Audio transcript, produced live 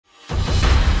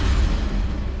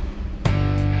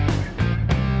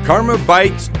Karma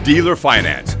bites dealer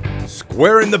finance.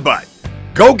 Square in the butt.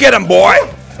 Go get 'em, boy!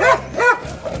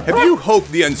 Have you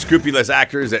hoped the unscrupulous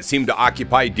actors that seem to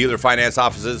occupy dealer finance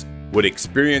offices would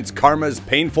experience karma's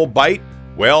painful bite?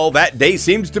 Well, that day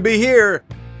seems to be here.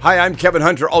 Hi, I'm Kevin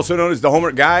Hunter, also known as the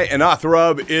Homework Guy, and author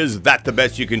of Is That the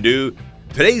Best You Can Do?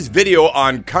 Today's video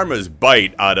on karma's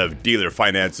bite out of dealer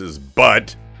finance's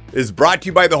butt is brought to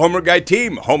you by the Homework Guy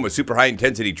team, home of super high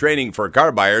intensity training for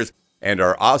car buyers, and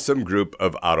our awesome group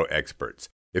of auto experts.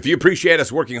 If you appreciate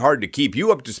us working hard to keep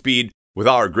you up to speed with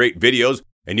our great videos,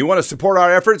 and you want to support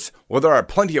our efforts, well, there are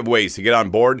plenty of ways to get on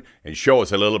board and show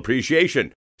us a little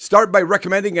appreciation. Start by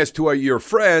recommending us to your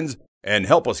friends and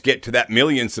help us get to that 1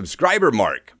 million subscriber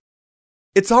mark.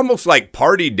 It's almost like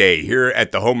party day here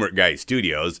at the Homework Guy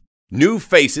studios. New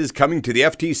faces coming to the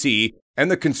FTC and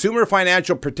the Consumer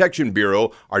Financial Protection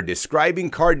Bureau are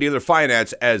describing car dealer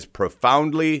finance as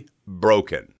profoundly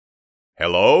broken.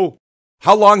 Hello?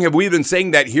 How long have we been saying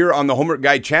that here on the Homework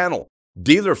Guy channel?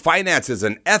 Dealer finance is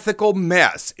an ethical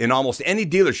mess in almost any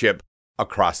dealership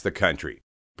across the country.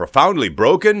 Profoundly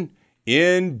broken?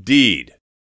 Indeed.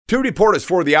 Two reporters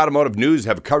for the Automotive News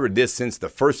have covered this since the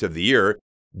first of the year,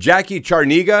 Jackie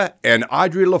Charniga and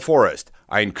Audrey LaForest.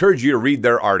 I encourage you to read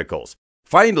their articles.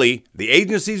 Finally, the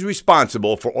agencies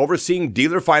responsible for overseeing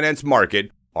dealer finance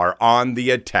market are on the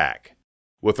attack.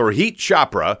 With Rohit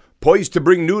Chopra poised to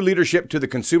bring new leadership to the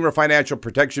Consumer Financial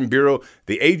Protection Bureau,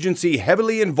 the agency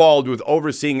heavily involved with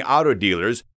overseeing auto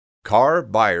dealers, car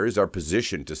buyers are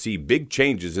positioned to see big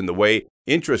changes in the way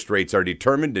interest rates are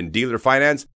determined in dealer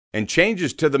finance and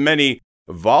changes to the many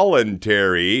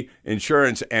voluntary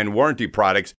insurance and warranty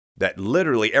products that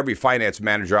literally every finance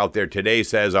manager out there today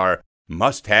says are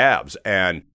must-haves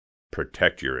and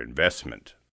protect your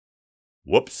investment.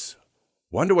 Whoops.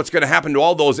 Wonder what's going to happen to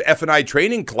all those F&I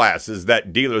training classes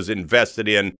that dealers invested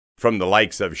in from the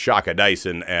likes of Shaka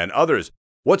Dyson and others.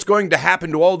 What's going to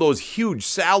happen to all those huge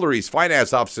salaries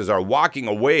finance officers are walking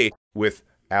away with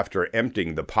after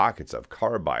emptying the pockets of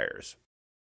car buyers?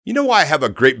 You know why I have a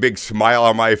great big smile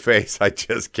on my face? I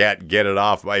just can't get it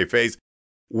off my face.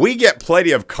 We get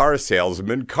plenty of car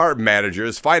salesmen, car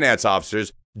managers, finance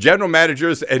officers, general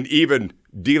managers, and even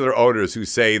dealer owners who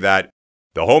say that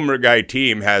the Homework Guy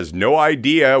team has no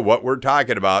idea what we're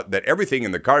talking about, that everything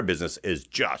in the car business is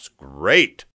just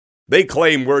great. They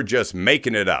claim we're just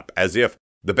making it up, as if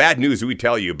the bad news we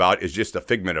tell you about is just a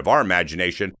figment of our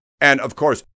imagination, and of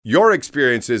course, your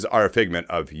experiences are a figment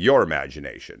of your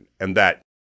imagination, and that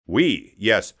we,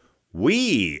 yes,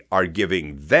 we are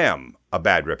giving them a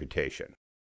bad reputation.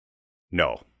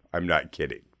 No, I'm not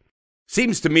kidding.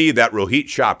 Seems to me that Rohit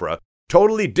Chopra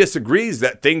totally disagrees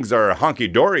that things are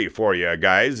honky-dory for you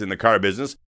guys in the car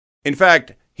business. In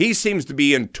fact, he seems to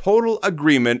be in total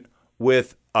agreement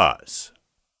with us.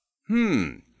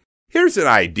 Here's an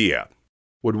idea.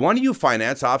 Would one of you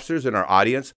finance officers in our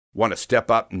audience want to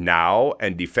step up now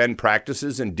and defend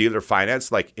practices in dealer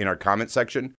finance like in our comment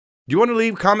section? Do you want to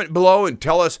leave a comment below and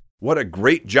tell us what a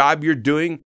great job you're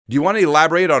doing? Do you want to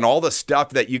elaborate on all the stuff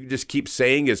that you just keep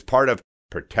saying is part of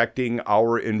protecting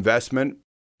our investment?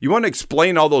 You want to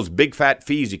explain all those big fat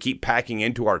fees you keep packing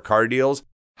into our car deals?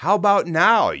 How about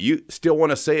now? You still want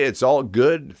to say it's all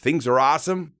good, things are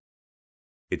awesome?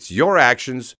 It's your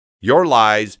actions, your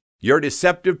lies, your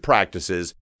deceptive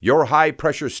practices, your high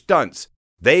pressure stunts.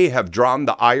 They have drawn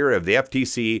the ire of the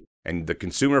FTC and the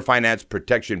Consumer Finance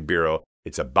Protection Bureau.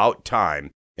 It's about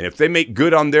time. And if they make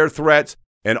good on their threats,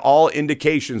 and all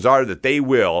indications are that they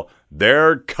will,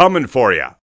 they're coming for you.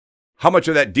 How much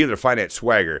of that dealer finance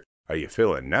swagger are you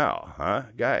feeling now, huh,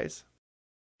 guys?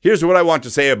 Here's what I want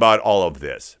to say about all of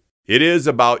this. It is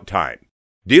about time.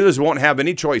 Dealers won't have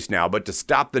any choice now but to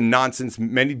stop the nonsense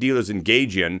many dealers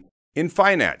engage in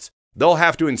finance. They'll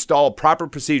have to install proper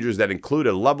procedures that include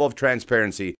a level of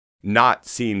transparency not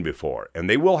seen before, and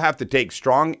they will have to take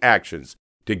strong actions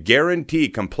to guarantee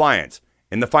compliance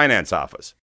in the finance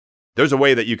office. There's a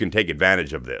way that you can take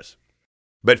advantage of this.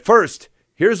 But first,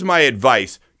 here's my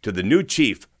advice to the new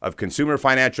chief of Consumer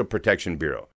Financial Protection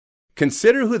Bureau.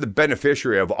 Consider who the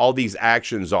beneficiary of all these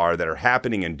actions are that are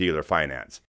happening in dealer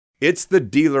finance. It's the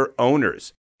dealer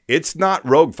owners. It's not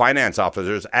rogue finance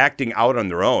officers acting out on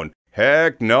their own.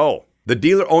 Heck no. The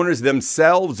dealer owners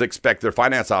themselves expect their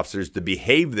finance officers to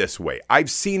behave this way.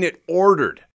 I've seen it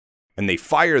ordered. And they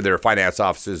fire their finance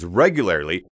officers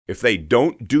regularly if they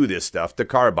don't do this stuff to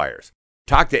car buyers.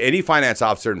 Talk to any finance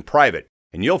officer in private,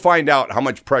 and you'll find out how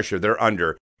much pressure they're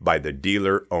under by the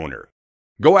dealer owner.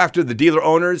 Go after the dealer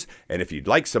owners, and if you'd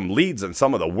like some leads on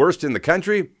some of the worst in the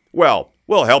country, well,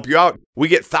 we'll help you out. We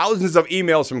get thousands of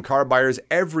emails from car buyers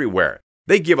everywhere.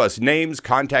 They give us names,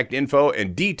 contact info,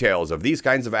 and details of these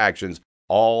kinds of actions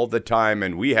all the time,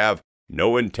 and we have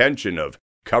no intention of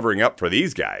covering up for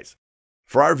these guys.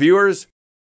 For our viewers,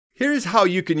 here's how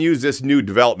you can use this new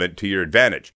development to your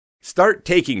advantage. Start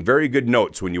taking very good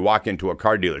notes when you walk into a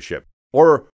car dealership,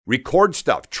 or record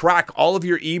stuff. Track all of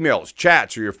your emails,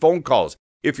 chats, or your phone calls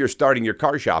if you're starting your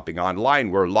car shopping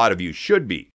online, where a lot of you should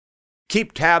be.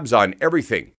 Keep tabs on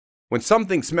everything. When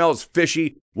something smells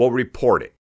fishy, we'll report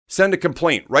it. Send a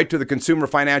complaint right to the Consumer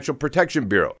Financial Protection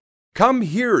Bureau. Come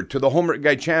here to the Homework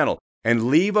Guy channel and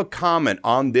leave a comment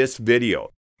on this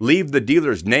video. Leave the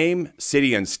dealer's name,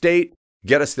 city, and state.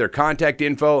 Get us their contact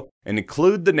info and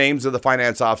include the names of the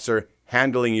finance officer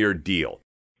handling your deal.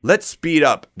 Let's speed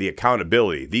up the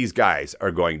accountability these guys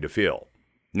are going to feel.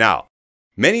 Now,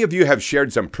 many of you have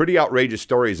shared some pretty outrageous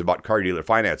stories about car dealer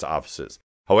finance offices.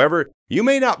 However, you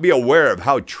may not be aware of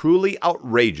how truly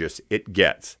outrageous it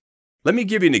gets. Let me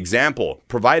give you an example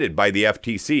provided by the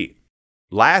FTC.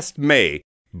 Last May,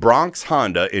 Bronx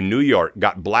Honda in New York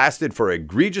got blasted for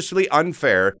egregiously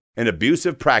unfair and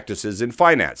abusive practices in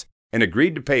finance and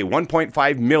agreed to pay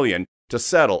 $1.5 million to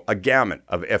settle a gamut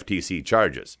of FTC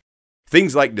charges.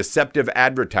 Things like deceptive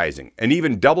advertising and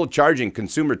even double charging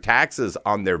consumer taxes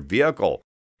on their vehicle.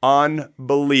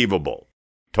 Unbelievable.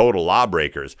 Total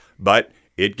lawbreakers. But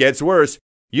it gets worse.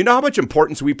 You know how much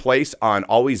importance we place on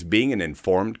always being an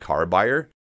informed car buyer?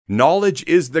 Knowledge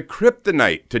is the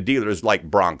kryptonite to dealers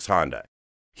like Bronx Honda.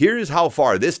 Here's how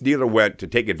far this dealer went to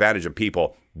take advantage of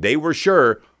people they were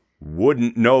sure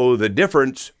wouldn't know the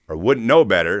difference or wouldn't know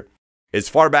better. As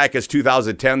far back as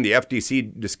 2010, the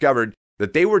FTC discovered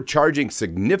that they were charging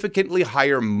significantly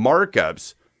higher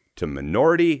markups to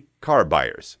minority car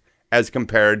buyers as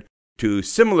compared to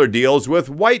similar deals with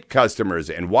white customers.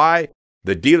 And why?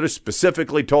 The dealers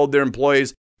specifically told their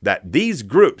employees that these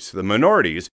groups, the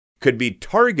minorities, could be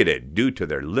targeted due to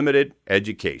their limited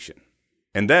education.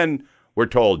 And then we're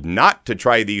told not to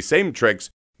try these same tricks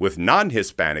with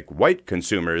non-Hispanic white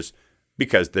consumers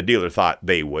because the dealer thought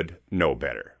they would know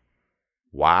better.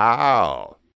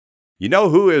 Wow. You know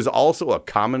who is also a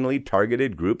commonly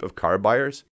targeted group of car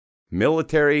buyers?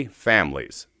 Military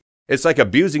families. It's like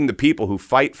abusing the people who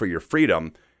fight for your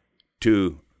freedom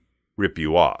to rip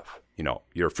you off. You know,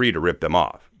 you're free to rip them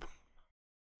off.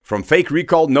 From fake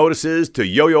recall notices to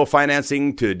yo-yo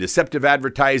financing to deceptive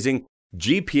advertising,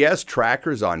 GPS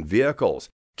trackers on vehicles,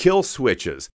 kill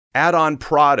switches, add-on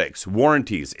products,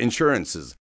 warranties,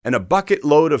 insurances, and a bucket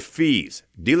load of fees,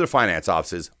 dealer finance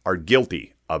offices are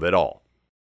guilty of it all.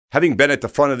 Having been at the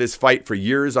front of this fight for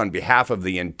years on behalf of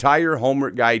the entire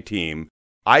Homework Guy team,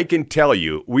 I can tell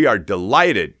you we are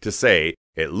delighted to say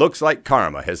it looks like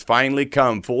karma has finally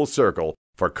come full circle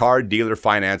for car dealer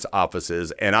finance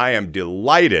offices, and I am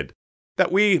delighted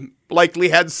that we likely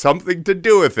had something to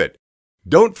do with it.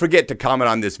 Don't forget to comment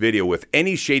on this video with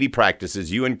any shady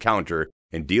practices you encounter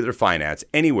in dealer finance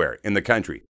anywhere in the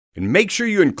country. And make sure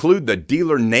you include the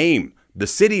dealer name, the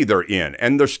city they're in,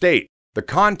 and their state, the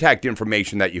contact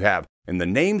information that you have, and the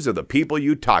names of the people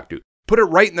you talk to. Put it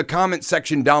right in the comment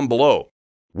section down below.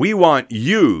 We want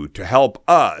you to help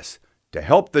us, to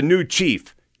help the new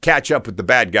chief catch up with the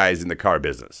bad guys in the car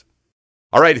business.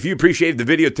 All right, if you appreciated the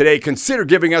video today, consider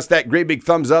giving us that great big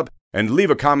thumbs up and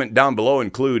leave a comment down below.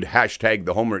 Include hashtag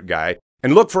the Homework Guy,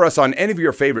 and look for us on any of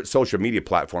your favorite social media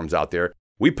platforms out there.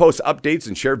 We post updates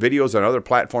and share videos on other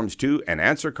platforms too, and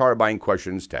answer car buying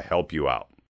questions to help you out.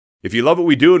 If you love what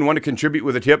we do and want to contribute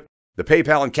with a tip, the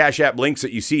PayPal and Cash App links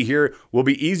that you see here will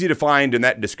be easy to find in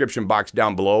that description box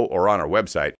down below or on our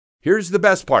website. Here's the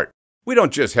best part. We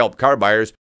don't just help car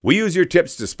buyers. We use your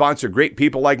tips to sponsor great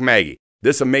people like Maggie.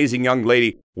 This amazing young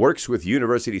lady works with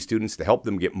university students to help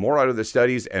them get more out of their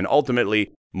studies and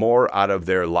ultimately more out of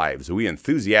their lives. We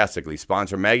enthusiastically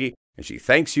sponsor Maggie, and she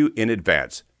thanks you in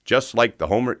advance. Just like the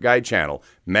Homework Guy channel,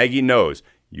 Maggie knows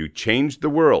you change the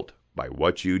world by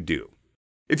what you do.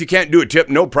 If you can't do a tip,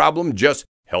 no problem. Just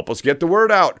help us get the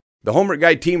word out. The Homework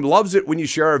Guy team loves it when you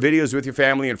share our videos with your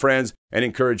family and friends and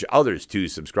encourage others to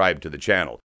subscribe to the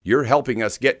channel. You're helping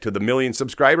us get to the 1 million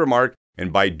subscriber mark,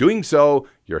 and by doing so,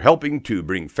 you're helping to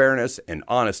bring fairness and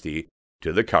honesty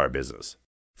to the car business.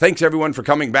 Thanks everyone for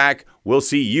coming back. We'll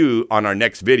see you on our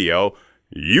next video.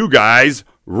 You guys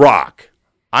rock.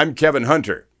 I'm Kevin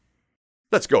Hunter.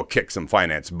 Let's go kick some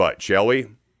finance butt, shall we?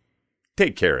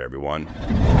 Take care, everyone.